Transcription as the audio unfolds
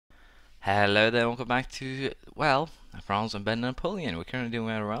Hello there, welcome back to, well, France and Than Napoleon. We're currently doing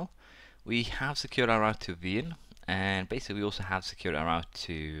very well. We have secured our route to Wien, and basically we also have secured our route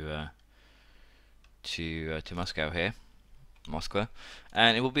to Moscow here, Moscow,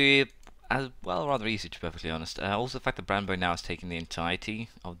 and it will be as well rather easy, to be perfectly honest. Also, the fact that Brandenburg now has taken the entirety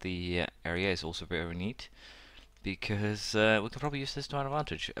of the area is also very, very neat, because we can probably use this to our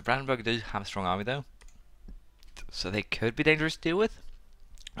advantage. Brandenburg does have a strong army though, so they could be dangerous to deal with.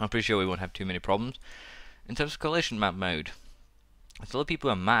 I'm pretty sure we won't have too many problems. In terms of coalition map mode, there's a lot of people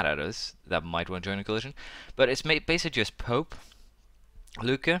who are mad at us that might want to join a coalition, but it's basically just Pope,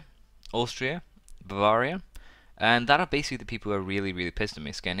 Lucca, Austria, Bavaria, and that are basically the people who are really, really pissed at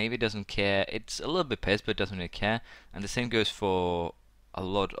me. Scandinavia doesn't care. It's a little bit pissed, but doesn't really care. And the same goes for a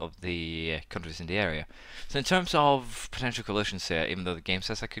lot of the countries in the area. So in terms of potential coalitions here, even though the game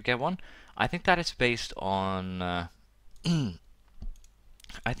says I could get one, I think that is based on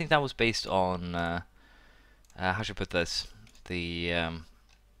I think that was based on how should I put this? The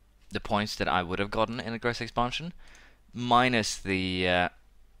points that I would have gotten in aggressive expansion, minus the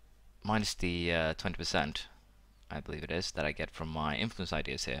 20%, I believe it is, that I get from my influence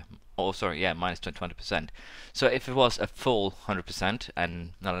ideas here. Oh, sorry, yeah, minus 20%. So if it was a full 100%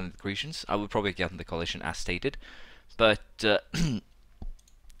 and not an accretions, I would probably get the coalition as stated. But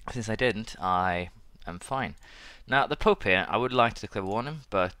since I didn't, I am fine. Now, the Pope here, I would like to declare war on him,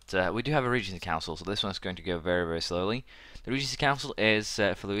 but we do have a Regency Council, so this one's going to go very, very slowly. The Regency Council is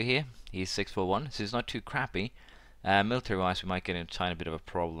for Louis here. He's 641, so he's not too crappy. Military-wise, we might get in a tiny bit of a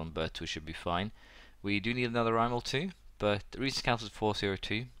problem, but we should be fine. We do need another rival too, but the Regency Council is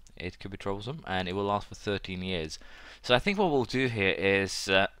 402. It could be troublesome, and it will last for 13 years. So I think what we'll do here is,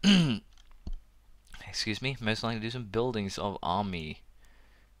 excuse me, most likely do some buildings of army,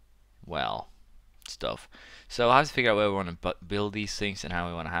 well, stuff. So I have to figure out where we want to build these things and how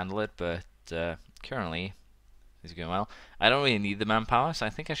we want to handle it, but currently it's going well. I don't really need the manpower, so I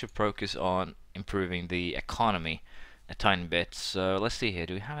think I should focus on improving the economy a tiny bit. So let's see here,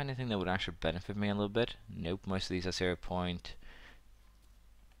 do we have anything that would actually benefit me a little bit? Nope, most of these are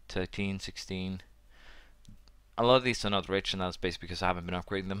 0.13, 16. A lot of these are not rich, and that's basically because I haven't been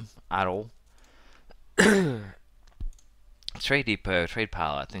upgrading them at all. Trade depot, trade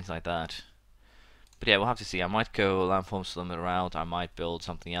power, things like that. But yeah, we'll have to see. I might go landforms limit route. I might build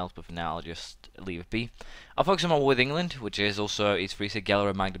something else, but for now I'll just leave it be. I'll focus on more with England, which is also East Frisia,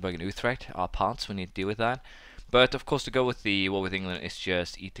 Gelre, Magdeburg, and Utrecht are parts. We need to deal with that. But of course, to go with the war with England is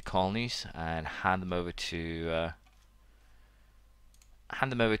just eat the colonies and hand them over to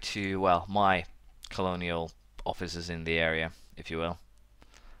well, my colonial officers in the area, if you will.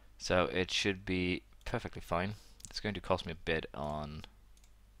 So it should be perfectly fine. It's going to cost me a bit on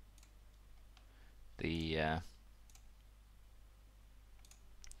the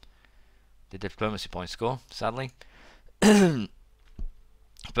diplomacy point score, sadly.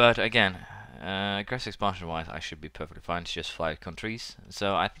 But again, aggressive expansion wise, I should be perfectly fine. It's just 5 countries,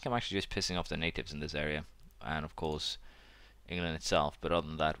 so I think I'm actually just pissing off the natives in this area, and of course England itself. But other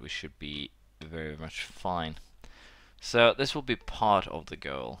than that, we should be very much fine. So this will be part of the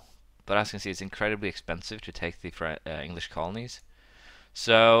goal, but as you can see, it's incredibly expensive to take the English colonies.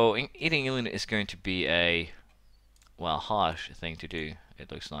 So eating England is going to be a, well, harsh thing to do,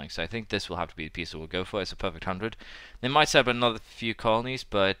 it looks like. So I think this will have to be the piece that we'll go for. It's a perfect 100. They might set up another few colonies,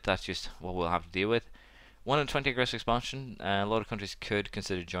 but that's just what we'll have to deal with. 120 aggressive expansion. A lot of countries could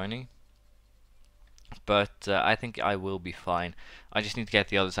consider joining, but I think I will be fine. I just need to get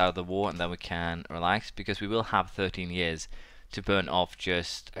the others out of the war, and then we can relax, because we will have 13 years to burn off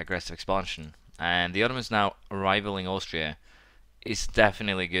just aggressive expansion. And the Ottomans now rivaling Austria is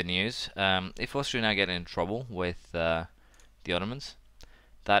definitely good news. If Austria now get in trouble with the Ottomans,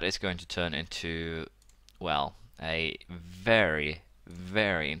 that is going to turn into, well, a very,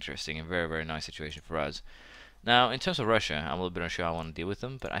 very interesting and very, very nice situation for us. Now, in terms of Russia, I'm a little bit unsure how I want to deal with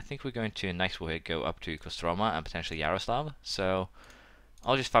them, but I think we're going to, next war here, go up to Kostroma and potentially Yaroslav. So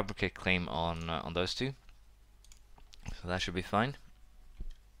I'll just fabricate claim on those two. So that should be fine.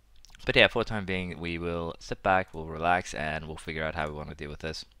 But yeah, for the time being, we will sit back, we'll relax, and we'll figure out how we want to deal with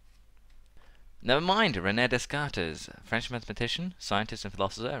this. Never mind, René Descartes, French mathematician, scientist, and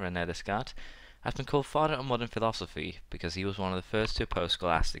philosopher. René Descartes has been called father of modern philosophy because he was one of the first to oppose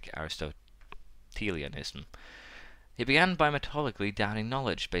scholastic Aristotelianism. He began by methodically doubting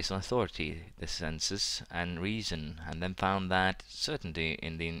knowledge based on authority, the senses, and reason, and then found that certainty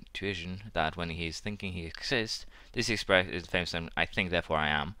in the intuition that when he is thinking he exists. This he expressed in the famous statement, "I think, therefore I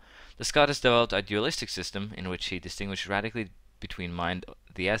am." Descartes developed a dualistic system in which he distinguished radically between mind,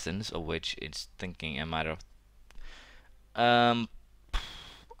 the essence of which is thinking, a matter of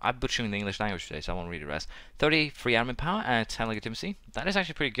I'm butchering the English language today, so I won't read the rest. 30 free admin power and 10 legitimacy. That is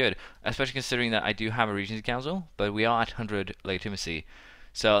actually pretty good, especially considering that I do have a Regency Council, but we are at 100 legitimacy.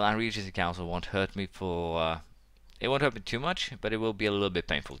 So that Regency Council won't hurt me for... it won't hurt me too much, but it will be a little bit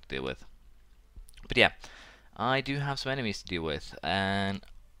painful to deal with. But yeah, I do have some enemies to deal with, and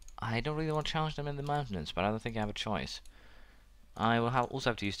I don't really want to challenge them in the mountains, but I don't think I have a choice. I will also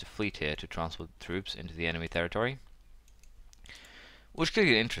have to use the fleet here to transport troops into the enemy territory, which could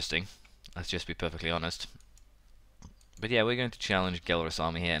get interesting, let's just be perfectly honest. But yeah, we're going to challenge Geller's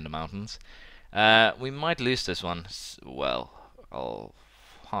army here in the mountains. We might lose this one. Well,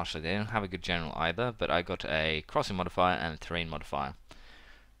 harshly, they don't have a good general either, but I got a crossing modifier and a terrain modifier,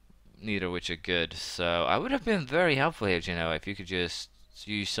 neither of which are good. So I would have been very helpful here, Genoa, if you could just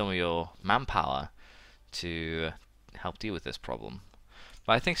use some of your manpower to help deal with this problem.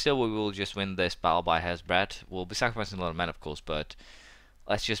 But I think still we will just win this battle by hair's breadth. We'll be sacrificing a lot of men, of course, but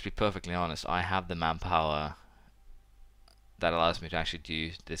let's just be perfectly honest. I have the manpower that allows me to actually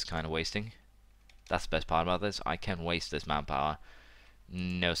do this kind of wasting. That's the best part about this. I can waste this manpower,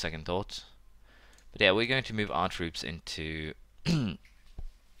 no second thoughts. But yeah, we're going to move our troops into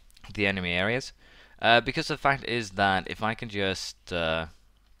the enemy areas, because the fact is that if I can just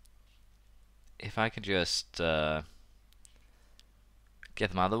get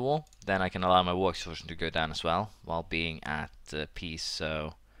them out of the war, then I can allow my war exhaustion to go down as well while being at peace.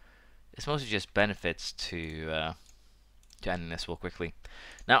 So it's mostly just benefits to ending this war quickly.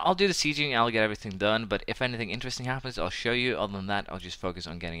 Now I'll do the sieging, I'll get everything done, but if anything interesting happens, I'll show you. Other than that, I'll just focus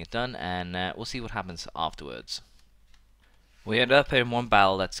on getting it done, and we'll see what happens afterwards. We ended up in one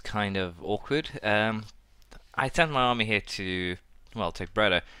battle that's kind of awkward. I sent my army here to, well, take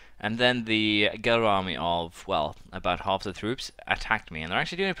Breda, and then the Geller army of, well, about half the troops attacked me, and they're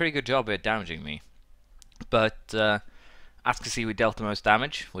actually doing a pretty good job at damaging me. But as you can see, we dealt the most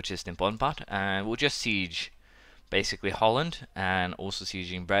damage, which is the important part, and we'll just siege basically Holland, and also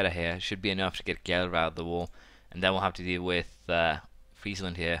sieging Breda here should be enough to get Geller out of the war, and then we'll have to deal with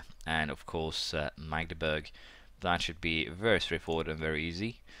Friesland here, and of course Magdeburg. That should be very straightforward and very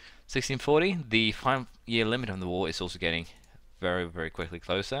easy. 1640, the 5-year limit on the war is also getting very, very quickly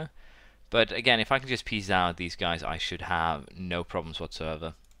closer. But again, if I can just piece out these guys, I should have no problems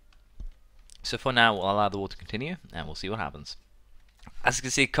whatsoever. So for now, we'll allow the war to continue, and we'll see what happens. As you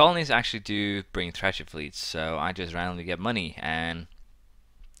can see, colonies actually do bring treasure fleets, so I just randomly get money, and,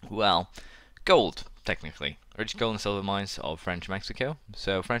 well, gold, technically. Rich gold and silver mines of French Mexico.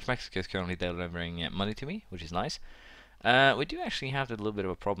 So French Mexico is currently delivering money to me, which is nice. We do actually have a little bit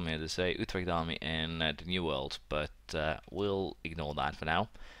of a problem here. There's a Utrecht army in the New World, but we'll ignore that for now.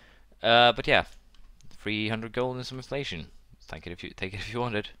 But yeah, 300 gold and some inflation. Take it if you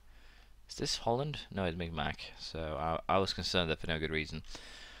want it. Is this Holland? No, it's Micmac. So I was concerned there for no good reason.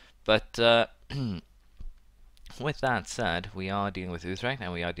 But with that said, we are dealing with Utrecht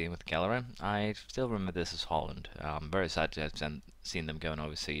and we are dealing with Gelre. I still remember this as Holland. I'm very sad to have seen them going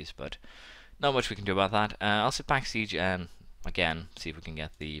overseas, but not much we can do about that. I'll sit back siege and again see if we can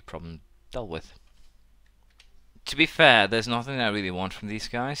get the problem dealt with. To be fair, there's nothing that I really want from these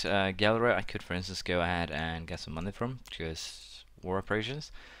guys. Gelre, I could for instance go ahead and get some money from, because war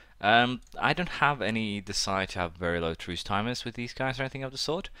operations. I don't have any desire to have very low truce timers with these guys or anything of the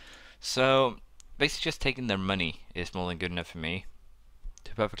sort. So basically just taking their money is more than good enough for me,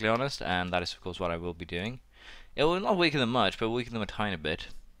 to be perfectly honest, and that is of course what I will be doing. It will not weaken them much, but weaken them a tiny bit.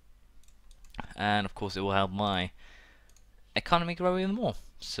 And of course it will help my economy grow even more,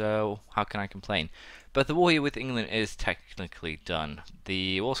 so how can I complain? But the war here with England is technically done.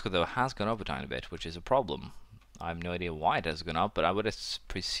 The war score though has gone up a tiny bit, which is a problem. I have no idea why it has gone up, but I would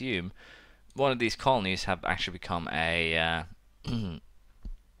presume one of these colonies have actually become a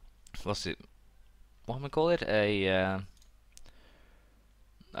what am I call it? A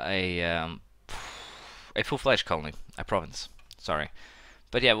full-fledged colony, a province. Sorry.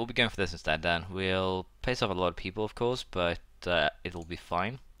 But yeah, we'll be going for this instead then. We'll piss off a lot of people, of course, but it'll be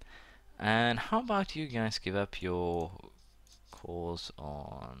fine. And how about you guys give up your cause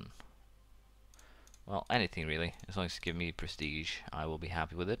on, well, anything really. As long as you give me prestige, I will be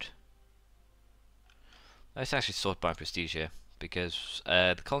happy with it. Let's actually sort by prestige here, because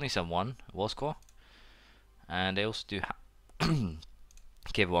the colonies have 1 war score, and they also do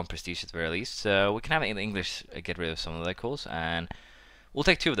give 1 prestige at the very least. So we can have it in English get rid of some of their cores, and we'll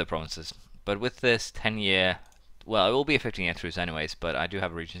take 2 of their provinces. But with this 10-year, well, it will be a 15-year truce anyways, but I do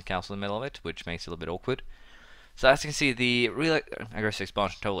have a Regents Council in the middle of it, which makes it a little bit awkward. So as you can see, the real aggressive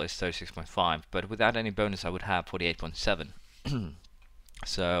expansion total is 36.5, but without any bonus I would have 48.7.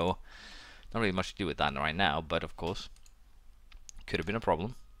 So, not really much to do with that right now, but of course, could have been a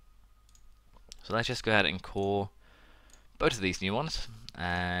problem. So let's just go ahead and core both of these new ones,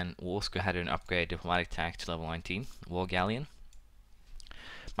 and we'll also go ahead and upgrade diplomatic tech to level 19, war galleon.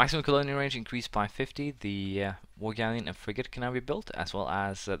 Maximum colonial range increased by 50. The war galleon and frigate can now be built, as well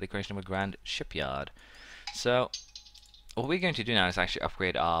as the creation of a grand shipyard. So what we're going to do now is actually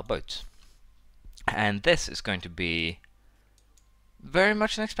upgrade our boats, and this is going to be very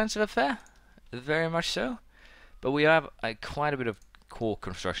much an expensive affair, very much so. But we have quite a bit of core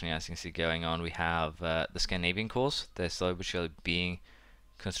construction here, as you can see, going on. We have the Scandinavian cores. They're slowly but surely being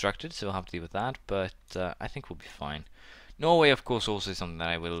constructed, so we'll have to deal with that, but I think we'll be fine. Norway, of course, also is something that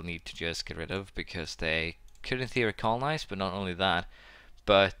I will need to just get rid of, because they could in theory colonize, but not only that,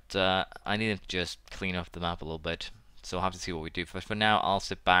 but I need them to just clean up the map a little bit, so I'll have to see what we do. But for now, I'll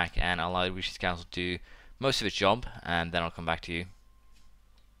sit back and I'll allow the Regis Council to do most of its job, and then I'll come back to you.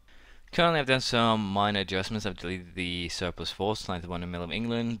 Currently, I've done some minor adjustments. I've deleted the surplus force, like the one in the middle of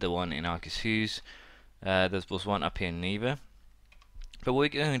England, the one in Arcus. There's was one up here in Neva. But what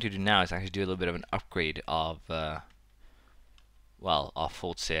we're going to do now is actually do a little bit of an upgrade of, well, our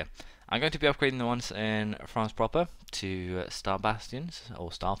forts here. I'm going to be upgrading the ones in France proper to star bastions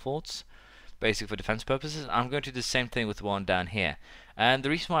or star forts, basically for defense purposes. I'm going to do the same thing with the one down here. And the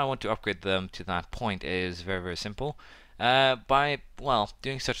reason why I want to upgrade them to that point is very, very simple. By, well,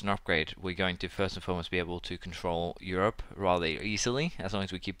 doing such an upgrade, we're going to first and foremost be able to control Europe rather easily, as long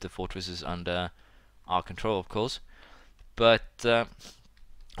as we keep the fortresses under our control, of course. But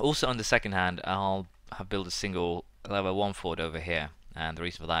also on the second hand, I'll have built a single level 1 fort over here, and the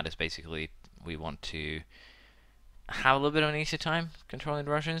reason for that is basically we want to have a little bit of an easier time controlling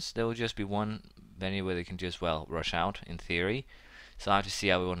the Russians. There will just be one venue where they can just, well, rush out, in theory. So I have to see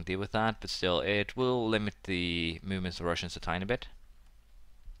how we want to deal with that, but still, it will limit the movements of the Russians a tiny bit.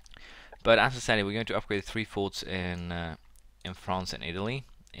 But as I said, we're going to upgrade 3 forts in France and Italy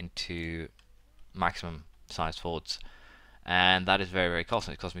into maximum size forts, and that is very, very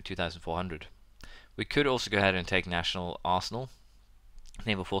costly. It cost me 2,400. We could also go ahead and take National Arsenal.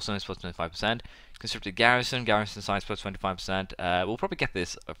 Naval force size plus 25%. Constructed garrison size plus 25%. We'll probably get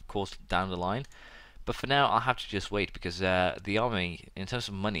this, of course, down the line. But for now, I'll have to just wait, because the army, in terms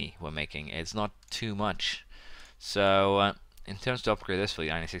of money we're making, it's not too much. So, in terms to upgrade this fleet,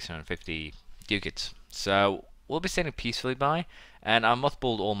 I need 650 ducats. So, we'll be standing peacefully by, and I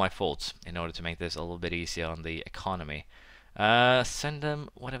mothballed all my forts in order to make this a little bit easier on the economy. Send them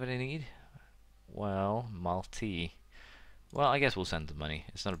whatever they need. Well, Malti. Well, I guess we'll send them money.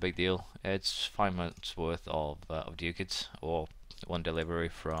 It's not a big deal. It's 5 months worth of ducats, or 1 delivery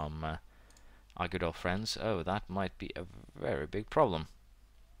from our good old friends. Oh, that might be a very big problem.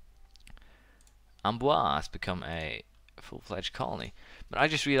 Amboise has become a full-fledged colony. But I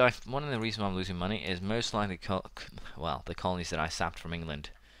just realized one of the reasons why I'm losing money is most likely, well, the colonies that I sapped from England.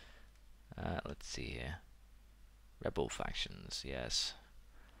 Let's see here. Rebel factions, yes.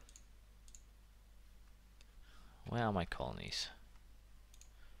 Where are my colonies?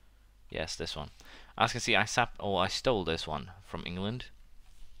 Yes, this one. As you can see, I stole this one from England,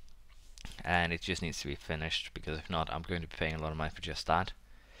 and it just needs to be finished, because if not, I'm going to be paying a lot of money for just that.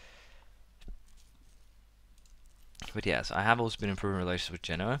 But yes, I have also been improving relations with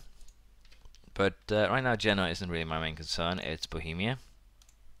Genoa, but right now Genoa isn't really my main concern. It's Bohemia,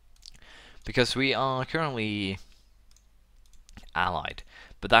 because we are currently allied,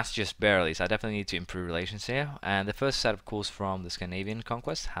 but that's just barely, so I definitely need to improve relations here. And the first set, of course, from the Scandinavian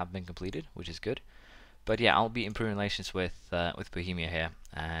conquest have been completed, which is good. But yeah, I'll be improving relations with Bohemia here,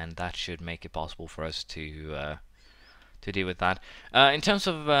 and that should make it possible for us to deal with that. In terms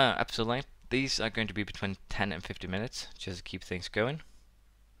of episode length, these are going to be between 10 and 50 minutes, just to keep things going.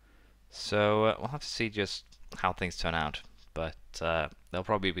 So we'll have to see just how things turn out, but they'll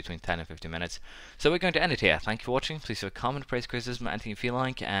probably be between 10 and 50 minutes. So we're going to end it here. Thank you for watching. Please leave a comment, praise, criticism, anything you feel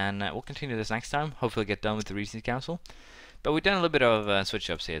like, and we'll continue this next time. Hopefully get done with the Regency Council. But we've done a little bit of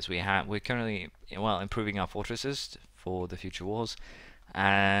switch-ups here. So we're currently, well, improving our fortresses for the future wars,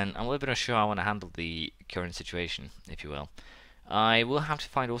 and I'm a little bit unsure how I want to handle the current situation, if you will. I will have to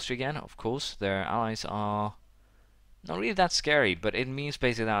fight Austria again, of course. Their allies are not really that scary, but it means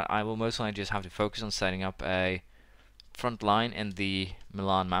basically that I will most likely just have to focus on setting up a front line in the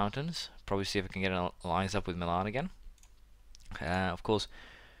Milan Mountains. Probably see if I can get an alliance up with Milan again. Of course,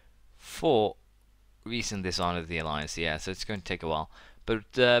 for recent dishonor of the alliance, yeah, so it's going to take a while.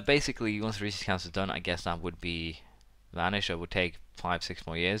 But basically, once the Regency Council is done, I guess that would be vanished. It would take 5-6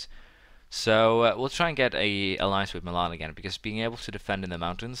 more years. So we'll try and get a alliance with Milan again, because being able to defend in the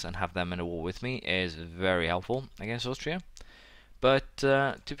mountains and have them in a war with me is very helpful against Austria. But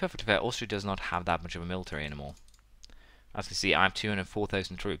to be perfectly fair, Austria does not have that much of a military anymore. As you can see, I have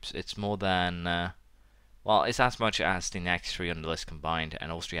 204,000 troops. It's more than, well, it's as much as the next three on the list combined,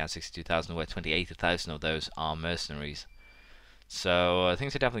 and Austria has 62,000, where 28,000 of those are mercenaries. So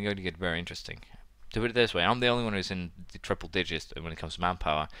things are definitely going to get very interesting. To put it this way, I'm the only one who's in the triple digits when it comes to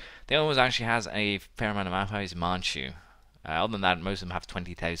manpower. The only one who actually has a fair amount of manpower is Manchu. Other than that, most of them have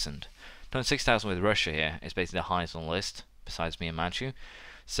 20,000. 26,000 with Russia here is basically the highest on the list, besides me and Manchu.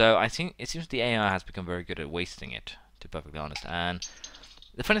 So I think it seems the AI has become very good at wasting it, to be perfectly honest. And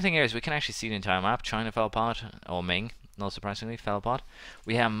the funny thing here is we can actually see the entire map. China fell apart, or Ming, not surprisingly, fell apart.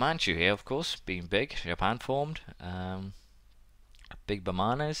 We have Manchu here, of course, being big. Japan formed. Big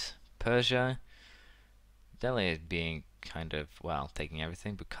Bamanas, Persia. Delhi being kind of, well, taking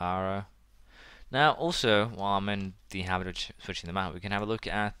everything. Bukhara. Now, also, while I'm in the habit of switching them out, we can have a look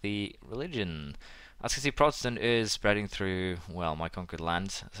at the religion. As you can see, Protestant is spreading through, well, my conquered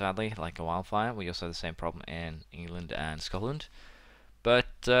lands, sadly, like a wildfire. We also have the same problem in England and Scotland.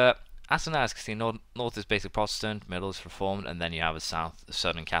 But as of now, as you can see, north is basically Protestant, middle is Reformed, and then you have a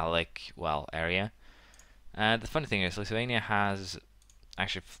southern Catholic, well, area. And the funny thing is, Lithuania has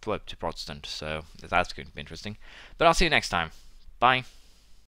actually flipped to Protestant, so that's going to be interesting. But I'll see you next time. Bye.